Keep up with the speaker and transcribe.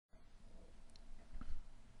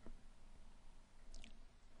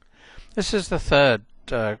This is the third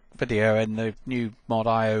video in the new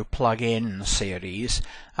modIO plugin series,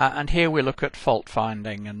 and here we look at fault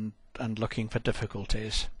finding and looking for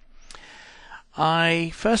difficulties.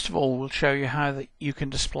 I first of all will show you how that you can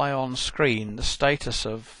display on screen the status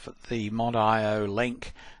of the modIO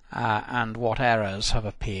link and what errors have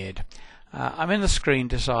appeared. I'm in the screen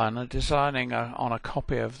designer designing on a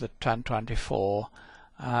copy of the 1024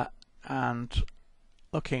 and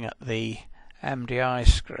looking at the MDI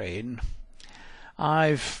screen.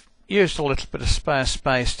 I've used a little bit of spare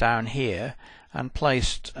space down here and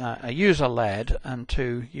placed a user LED and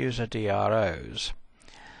two user DROs.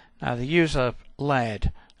 Now the user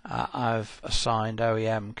LED I've assigned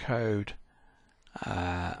OEM code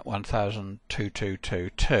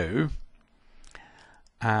 102222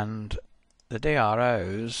 and the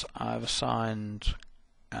DROs I've assigned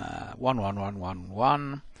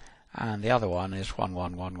 11111 and the other one is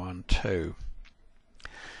 11112.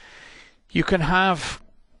 You can have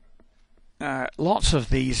lots of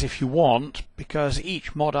these if you want, because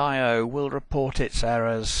each modIO will report its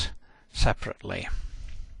errors separately.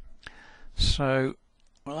 So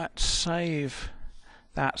let's save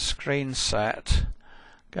that screen set,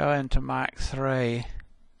 go into Mach3,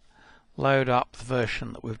 load up the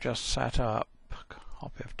version that we've just set up,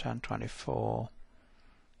 copy of 1024,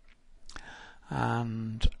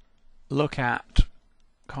 and look at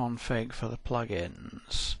config for the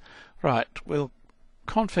plugins. Right, we'll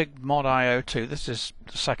config modIO 2. This is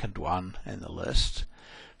the second one in the list.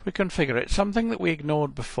 If we configure it, something that we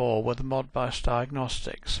ignored before were the Modbus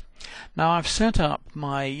diagnostics. Now I've set up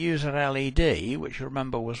my user LED, which you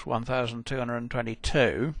remember was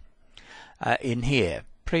 1222, in here.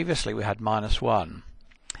 Previously we had -1.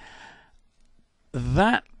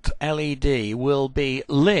 That LED will be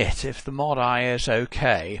lit if the modIO is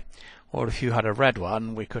OK, or if you had a red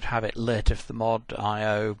one we could have it lit if the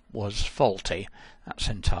modIO was faulty. That's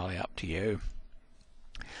entirely up to you.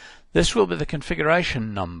 This will be the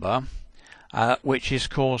configuration number which is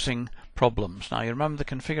causing problems. Now you remember the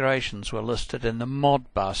configurations were listed in the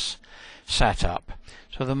Modbus setup,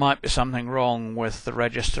 so there might be something wrong with the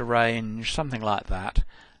register range, something like that.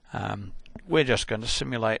 We're just going to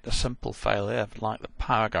simulate a simple failure like the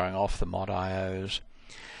power going off the modIOs.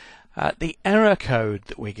 The error code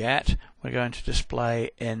that we get we're going to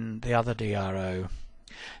display in the other DRO.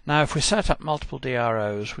 Now if we set up multiple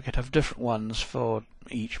DROs we could have different ones for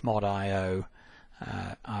each modIO.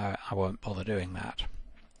 I won't bother doing that.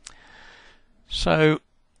 So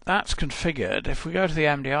that's configured. If we go to the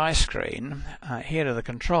MDI screen, here are the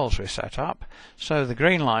controls we set up. So the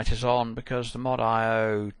green light is on because the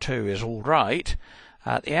modIO 2 is all right.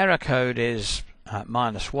 The error code is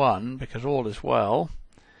 -1 because all is well,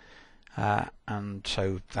 and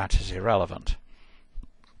so that is irrelevant.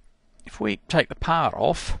 If we take the power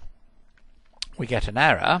off, we get an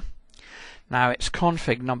error. Now it's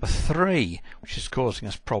config number 3 which is causing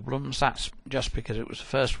us problems. That's just because it was the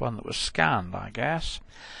first one that was scanned, I guess.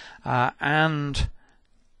 And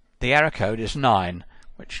the error code is 9,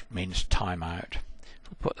 which means timeout. If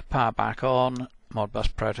we put the power back on, Modbus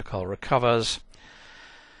protocol recovers.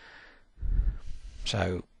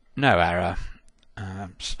 So no error,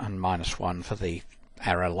 and -1 for the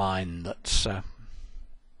error line that's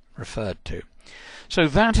referred to. So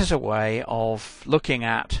that is a way of looking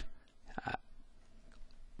at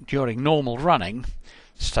during normal running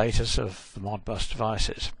status of the Modbus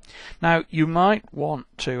devices. Now you might want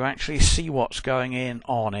to actually see what's going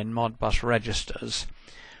on in Modbus registers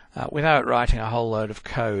without writing a whole load of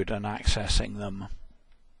code and accessing them.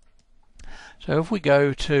 So if we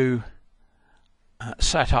go to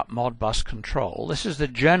set up Modbus control, this is the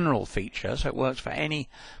general feature, so it works for any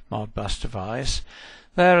Modbus device.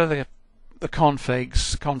 There are the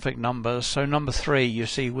config numbers. So number 3 you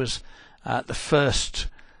see was the first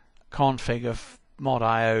config of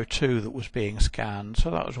modIO 2 that was being scanned, so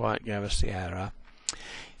that was why it gave us the error.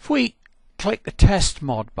 If we click the test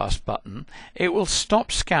Modbus button, it will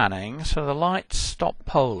stop scanning, so the lights stop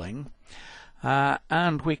polling,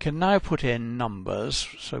 and we can now put in numbers.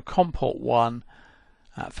 So COM port 1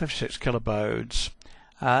 56 kilobaud.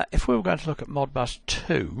 If we were going to look at Modbus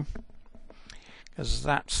 2, because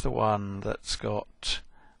that's the one that's got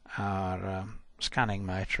our scanning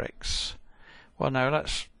matrix. Well, no,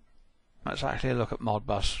 let's actually look at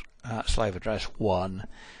Modbus slave address 1,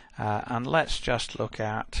 and let's just look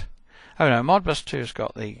at. Oh no, Modbus 2's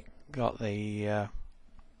got the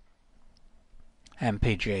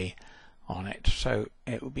MPG on it, so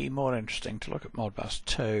it would be more interesting to look at Modbus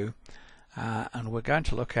 2, and we're going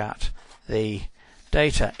to look at the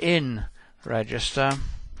data in register.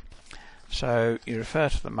 So you refer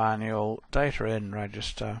to the manual, data in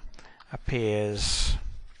register, appears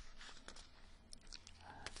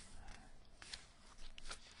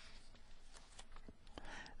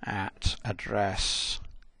at address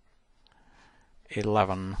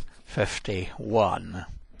 1151.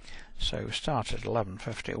 So we start at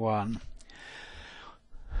 1151.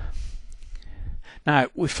 Now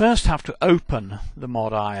we first have to open the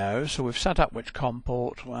modIO, so we've set up which COM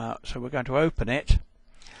port, so we're going to open it.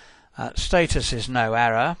 Status is no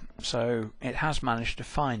error, so it has managed to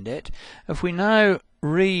find it. If we now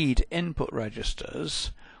read input registers,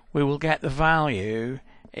 we will get the value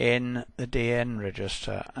in the DN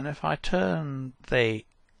register, and if I turn the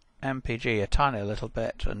MPG a tiny little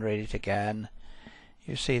bit and read it again,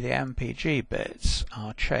 you see the MPG bits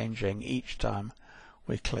are changing each time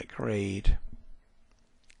we click read.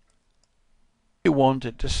 If you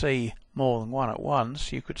wanted to see more than one at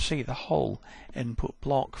once, you could see the whole input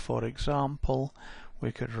block. For example,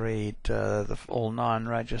 we could read all 9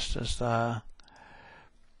 registers there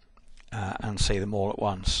and see them all at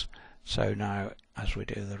once. So now as we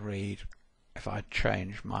do the read, if I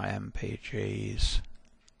change my MPGs,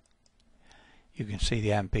 you can see the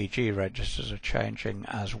MPG registers are changing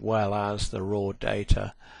as well as the raw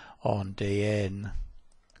data on DN.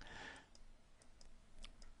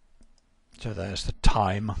 So there's the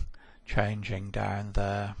time changing down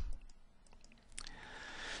there.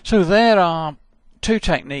 So there are 2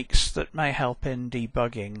 techniques that may help in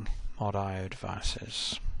debugging modIO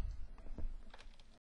devices.